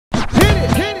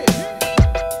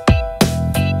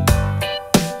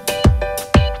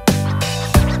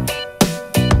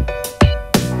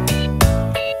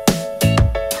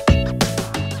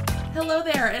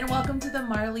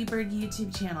Marley Bird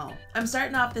YouTube channel. I'm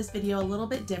starting off this video a little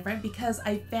bit different because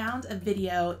I found a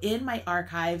video in my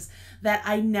archives that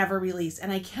I never released,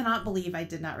 and I cannot believe I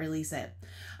did not release it.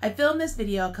 I filmed this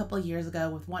video a couple years ago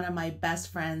with one of my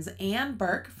best friends, Ann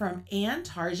Burke from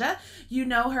Annetarsia. You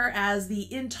know her as the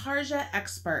Annetarsia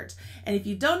expert. And if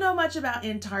you don't know much about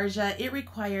Annetarsia, it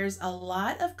requires a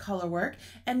lot of color work,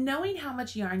 and knowing how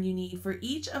much yarn you need for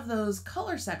each of those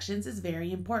color sections is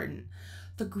very important.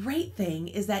 The great thing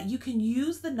is that you can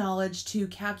use the knowledge to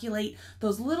calculate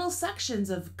those little sections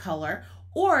of color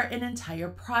or an entire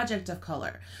project of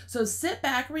color. So sit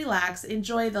back, relax,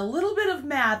 enjoy the little bit of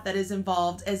math that is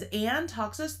involved as Anne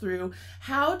talks us through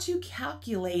how to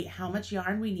calculate how much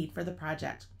yarn we need for the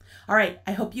project. All right,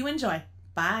 I hope you enjoy.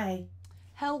 Bye.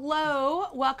 Hello,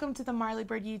 welcome to the Marley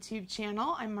Bird YouTube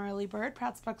channel. I'm Marley Bird,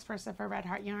 proud spokesperson for Red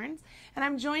Heart Yarns, and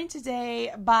I'm joined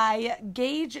today by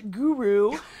gauge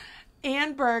guru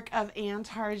Ann Burke of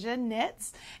Annetarsia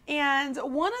Knits. And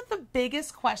one of the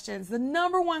biggest questions, the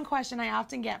number one question I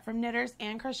often get from knitters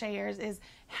and crocheters is,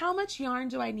 how much yarn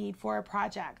do I need for a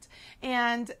project?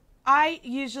 And I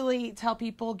usually tell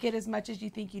people, get as much as you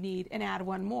think you need and add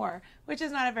one more, which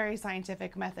is not a very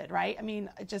scientific method, right? I mean,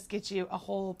 it just gets you a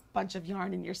whole bunch of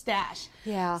yarn in your stash.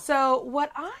 Yeah. So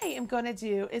what I am going to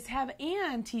do is have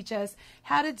Anne teach us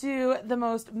how to do the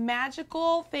most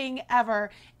magical thing ever.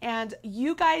 And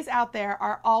you guys out there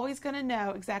are always going to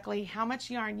know exactly how much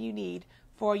yarn you need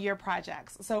for your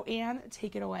projects. So Anne,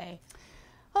 take it away.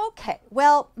 Okay.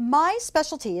 Well, my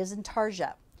specialty is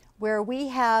Annetarsia, where we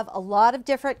have a lot of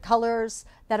different colors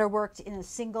that are worked in a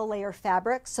single layer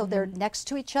fabric, so they're next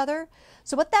to each other.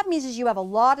 So what that means is you have a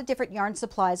lot of different yarn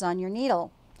supplies on your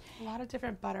needle. A lot of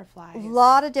different butterflies. A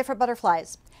lot of different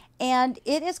butterflies. And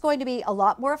it is going to be a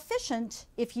lot more efficient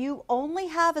if you only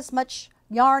have as much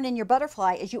yarn in your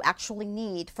butterfly as you actually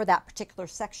need for that particular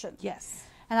section. Yes.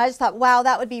 And I just thought, wow,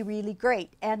 that would be really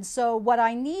great. And so what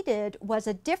I needed was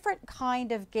a different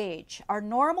kind of gauge. Our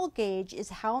normal gauge is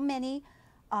how many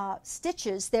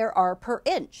stitches there are per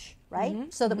inch,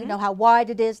 right? So that we know how wide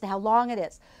it is and how long it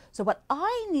is. So what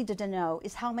I needed to know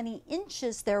is how many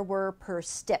inches there were per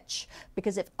stitch,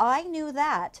 because if I knew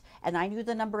that and I knew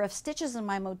the number of stitches in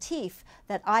my motif,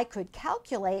 that I could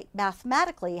calculate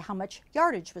mathematically how much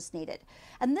yardage was needed.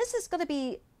 And this is going to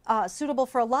be suitable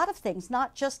for a lot of things,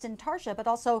 not just in Annetarsia, but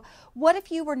also what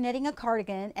if you were knitting a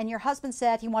cardigan and your husband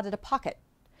said he wanted a pocket,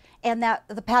 and that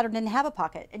the pattern didn't have a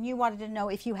pocket, and you wanted to know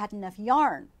if you had enough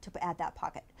yarn to add that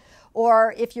pocket,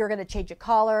 or if you're going to change a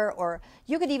collar, or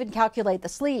you could even calculate the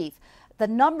sleeve. The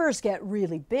numbers get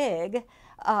really big,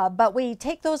 but we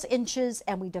take those inches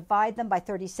and we divide them by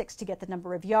 36 to get the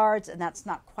number of yards, and that's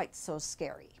not quite so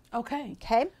scary. Okay.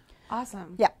 Okay?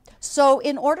 Awesome. Yeah. So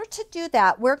in order to do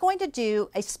that, we're going to do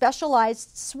a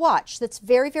specialized swatch that's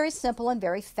very, very simple and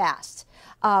very fast.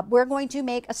 We're going to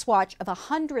make a swatch of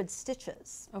 100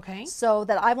 stitches. Okay. So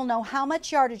that I will know how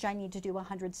much yardage I need to do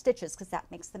 100 stitches, because that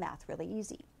makes the math really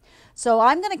easy. So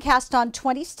I'm going to cast on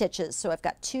 20 stitches. So I've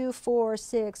got 2, 4,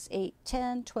 6, 8,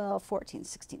 10, 12, 14,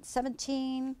 16,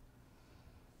 17,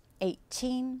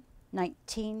 18,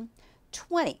 19,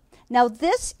 20. Now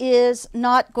this is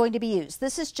not going to be used.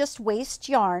 This is just waste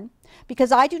yarn,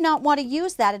 because I do not want to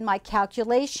use that in my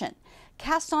calculation.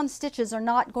 Cast on stitches are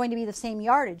not going to be the same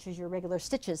yardage as your regular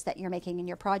stitches that you're making in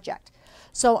your project.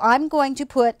 So I'm going to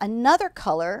put another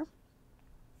color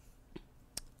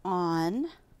on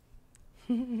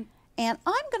and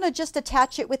I'm going to just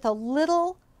attach it with a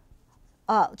little,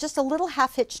 just a little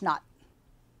half hitch knot.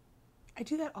 I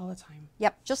do that all the time.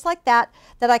 Yep, just like that,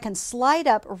 that I can slide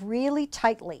up really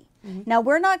tightly. Now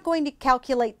we're not going to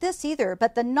calculate this either,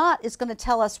 but the knot is going to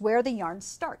tell us where the yarn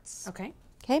starts. Okay.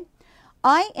 Okay.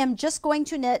 I am just going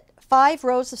to knit 5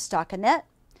 rows of stockinette.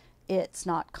 It's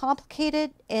not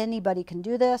complicated. Anybody can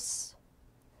do this.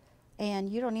 And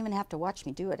you don't even have to watch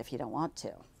me do it if you don't want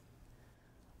to.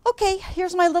 Okay,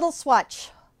 here's my little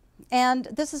swatch. And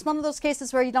this is one of those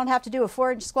cases where you don't have to do a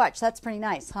 4-inch swatch. That's pretty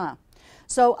nice, huh?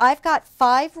 So I've got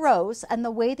 5 rows, and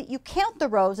the way that you count the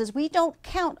rows is we don't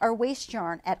count our waste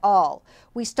yarn at all.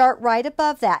 We start right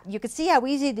above that. You can see how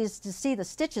easy it is to see the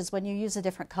stitches when you use a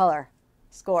different color.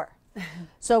 Score.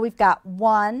 So we've got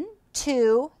 1,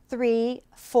 2, 3,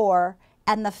 4,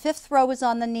 and the 5th row is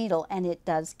on the needle, and it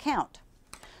does count.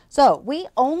 So we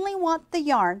only want the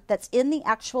yarn that's in the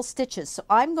actual stitches. So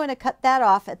I'm going to cut that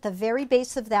off at the very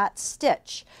base of that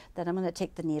stitch. Then I'm going to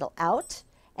take the needle out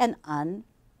and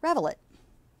unravel it.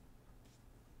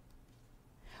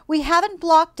 We haven't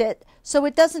blocked it, so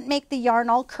it doesn't make the yarn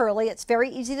all curly. It's very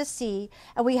easy to see.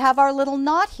 And we have our little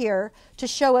knot here to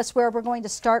show us where we're going to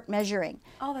start measuring.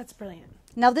 Oh, that's brilliant.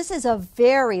 Now this is a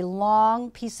very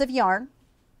long piece of yarn.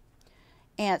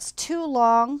 and it's too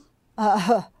long.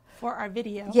 For our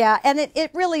video. Yeah, and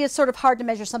it really is sort of hard to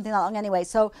measure something that long anyway.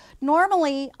 So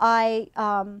normally I,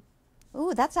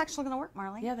 ooh, that's actually going to work,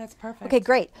 Marley. Yeah, that's perfect. Okay,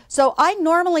 great. So I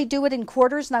normally do it in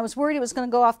quarters, and I was worried it was going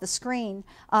to go off the screen,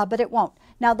 but it won't.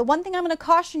 Now, the one thing I'm going to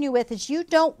caution you with is you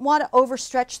don't want to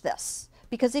overstretch this,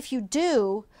 because if you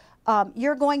do,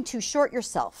 you're going to short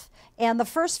yourself. And the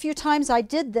first few times I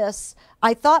did this,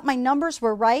 I thought my numbers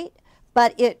were right,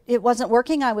 but it wasn't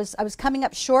working. I was coming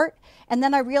up short, and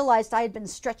then I realized I had been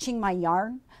stretching my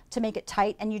yarn to make it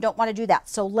tight, and you don't want to do that.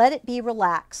 So let it be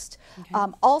relaxed.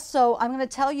 Okay. Also, I'm going to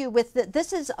tell you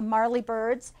this is Marley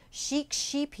Bird's Chic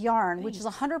Sheep yarn, which is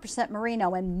 100%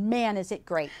 merino, and man, is it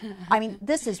great. I mean,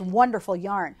 this is wonderful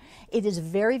yarn. It is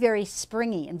very, very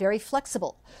springy and very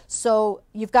flexible. So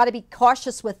you've got to be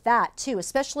cautious with that too,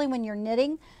 especially when you're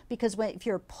knitting, because if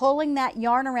you're pulling that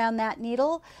yarn around that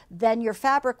needle, then your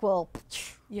fabric will.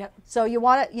 Yep. So you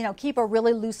want to, keep a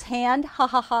really loose hand, ha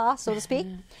ha ha, so to speak.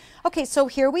 Okay, so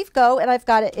here we go, and I've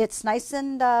got it. It's nice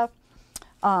and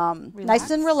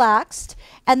relaxed,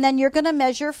 and then you're going to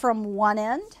measure from one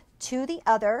end to the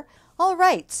other. All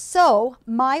right, so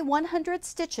my 100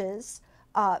 stitches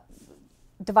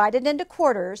divided into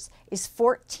quarters is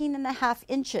 14.5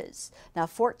 inches. Now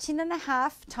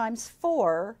 14.5 times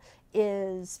 4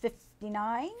 is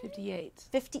 59? 58.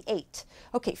 58.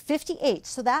 Okay, 58.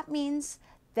 So that means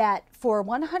that for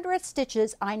 100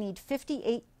 stitches, I need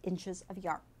 58 inches of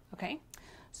yarn. Okay.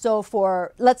 So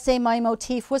for, let's say my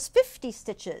motif was 50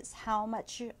 stitches, how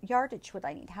much yardage would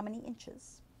I need? How many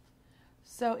inches?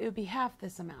 So it would be half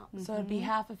this amount. So it would be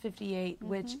half of 58,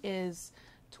 which is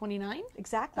 29?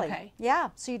 Exactly. Okay. Yeah,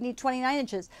 so you'd need 29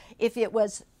 inches. If it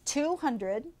was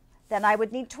 200, then I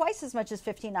would need twice as much as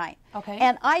 59. Okay.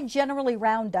 And I generally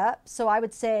round up, so I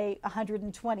would say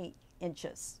 120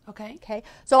 inches. Okay. Okay.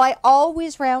 So I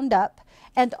always round up,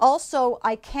 and also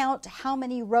I count how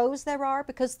many rows there are,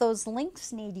 because those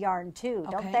links need yarn too,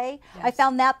 don't they? Yes. I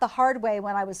found that the hard way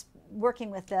when I was working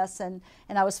with this, and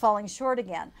I was falling short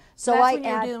again. So that's I when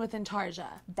you're dealing with Annetarsia.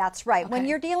 That's right. Okay. When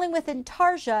you're dealing with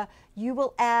Annetarsia, you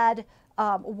will add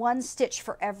 1 stitch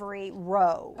for every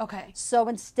row. Okay. So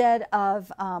instead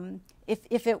of,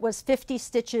 if it was 50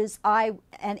 stitches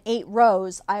and 8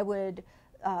 rows, I would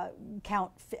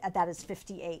count that as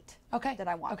 58. Okay. That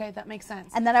I want. Okay, that makes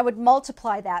sense. And then I would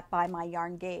multiply that by my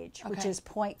yarn gauge, which Okay. is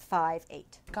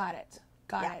 0.58. Got it.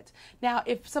 Got Yeah. it. Now,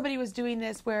 if somebody was doing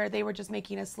this where they were just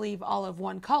making a sleeve all of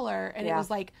one color, and it was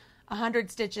like 100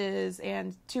 stitches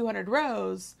and 200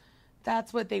 rows,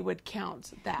 that's what they would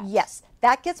count that. Yes,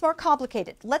 that gets more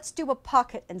complicated. Let's do a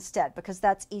pocket instead, because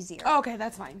that's easier. Oh, okay,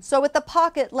 that's fine. So with the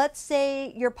pocket, let's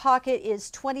say your pocket is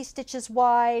 20 stitches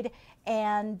wide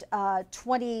and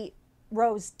 20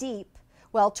 rows deep.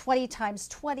 Well, 20 times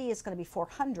 20 is going to be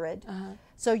 400.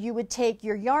 So you would take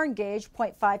your yarn gauge,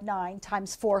 0.59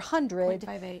 times 400.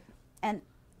 0.58. And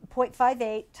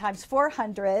 0.58 times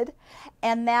 400.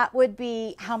 And that would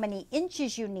be how many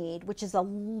inches you need, which is a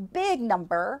big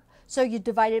number. So you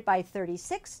divide it by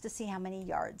 36 to see how many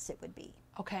yards it would be.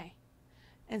 Okay.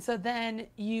 And so then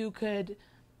you could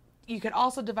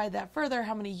also divide that further,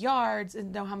 how many yards,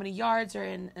 and know how many yards are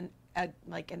in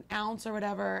like an ounce or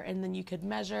whatever, and then you could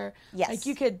measure. Yes. Like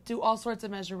you could do all sorts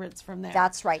of measurements from there.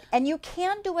 That's right. And you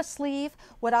can do a sleeve.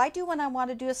 What I do when I want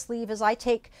to do a sleeve is I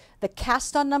take the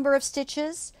cast on number of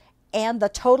stitches and the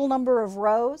total number of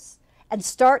rows and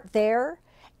start there.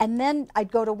 And then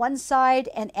I'd go to one side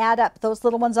and add up those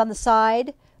little ones on the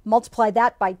side, multiply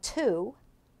that by 2,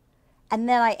 and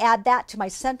then I add that to my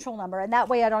central number. And that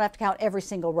way I don't have to count every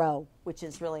single row, which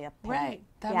is really a pain. Right.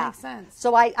 That makes sense.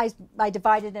 So I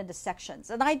divide it into sections.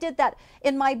 And I did that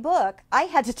in my book. I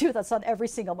had to do this on every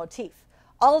single motif.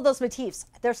 All of those motifs,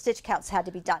 their stitch counts had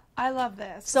to be done. I love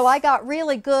this. So I got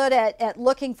really good at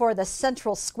looking for the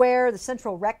central square, the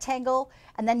central rectangle,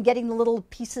 and then getting the little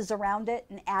pieces around it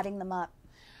and adding them up.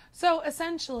 So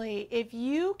essentially, if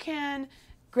you can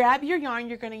grab your yarn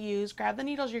you're going to use, grab the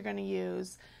needles you're going to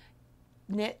use,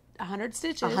 knit 100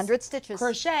 stitches. 100 stitches.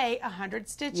 Crochet 100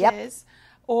 stitches. Yep.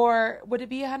 Or would it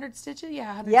be 100 stitches? Yeah,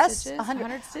 100 yes, stitches.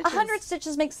 100 stitches. 100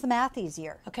 stitches makes the math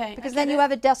easier. Okay. Because then you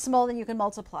have a decimal, then you can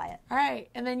multiply it. All right.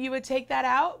 And then you would take that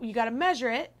out. You got to measure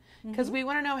it, because we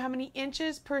want to know how many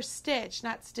inches per stitch,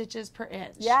 not stitches per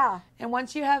inch. Yeah. And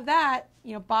once you have that,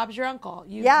 Bob's your uncle.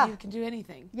 You can do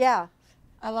anything. Yeah.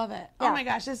 I love it. Yeah. Oh my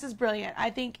gosh, this is brilliant.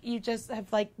 I think you just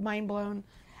have mind blown.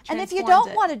 And if you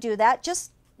don't want to do that,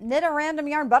 just knit a random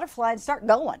yarn butterfly and start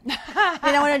going.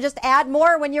 And just add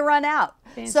more when you run out.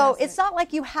 Fantastic. So it's not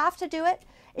like you have to do it.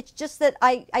 It's just that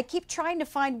I keep trying to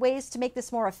find ways to make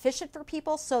this more efficient for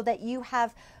people so that you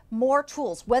have more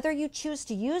tools, whether you choose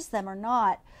to use them or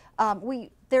not.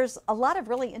 There's a lot of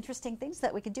really interesting things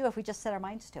that we can do if we just set our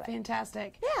minds to it.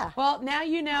 Fantastic. Yeah. Well, now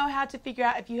you know how to figure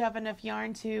out if you have enough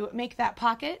yarn to make that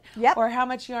pocket, Yep. or how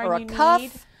much yarn Or a you cuff.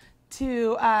 need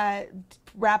to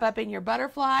wrap up in your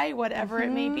butterfly, whatever it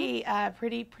may be.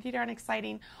 Pretty darn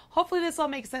exciting. Hopefully this all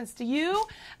makes sense to you.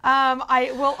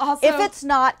 I will also... If it's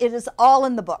not, it is all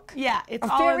in the book. Yeah, it's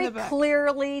all in the book. Very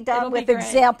clearly done It'll be with great.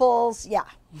 examples. Yeah.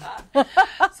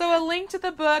 So a link to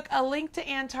the book, a link to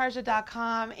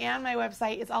Annetarsia.com, and my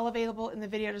website is all available in the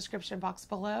video description box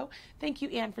below. Thank you,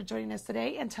 Anne, for joining us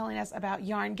today and telling us about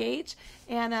yarn gauge.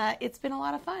 And it's been a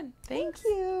lot of fun. Thanks.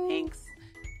 Thank you. Thanks.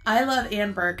 I love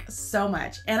Anne Burke so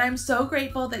much, and I'm so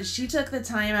grateful that she took the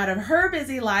time out of her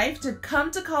busy life to come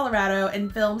to Colorado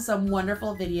and film some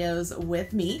wonderful videos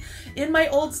with me in my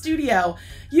old studio.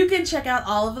 You can check out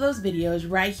all of those videos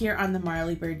right here on the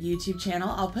Marley Bird YouTube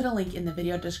channel. I'll put a link in the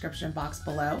video description box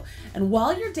below. And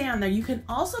while you're down there, you can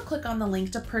also click on the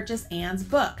link to purchase Anne's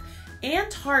book.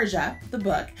 Annetarsia, the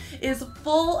book, is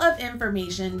full of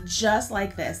information just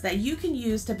like this that you can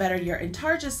use to better your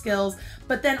Annetarsia skills,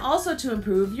 but then also to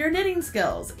improve your knitting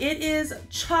skills. It is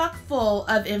chock full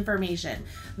of information.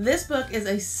 This book is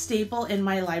a staple in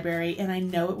my library, and I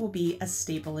know it will be a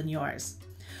staple in yours.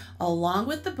 Along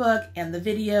with the book and the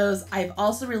videos, I've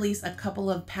also released a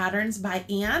couple of patterns by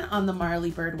Anne on the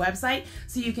Marley Bird website,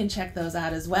 so you can check those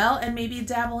out as well and maybe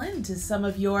dabble into some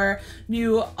of your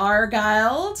new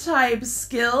Argyle type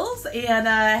skills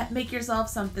and make yourself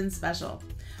something special. All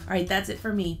right, that's it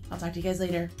for me. I'll talk to you guys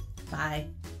later. Bye.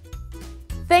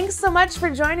 Thanks so much for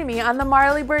joining me on the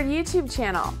Marley Bird YouTube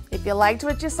channel. If you liked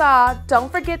what you saw,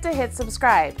 don't forget to hit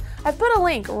subscribe. I've put a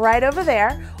link right over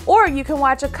there, or you can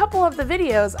watch a couple of the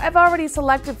videos I've already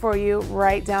selected for you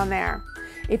right down there.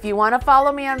 If you want to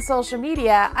follow me on social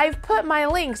media, I've put my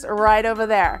links right over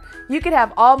there. You could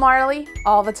have all Marley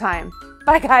all the time.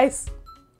 Bye guys.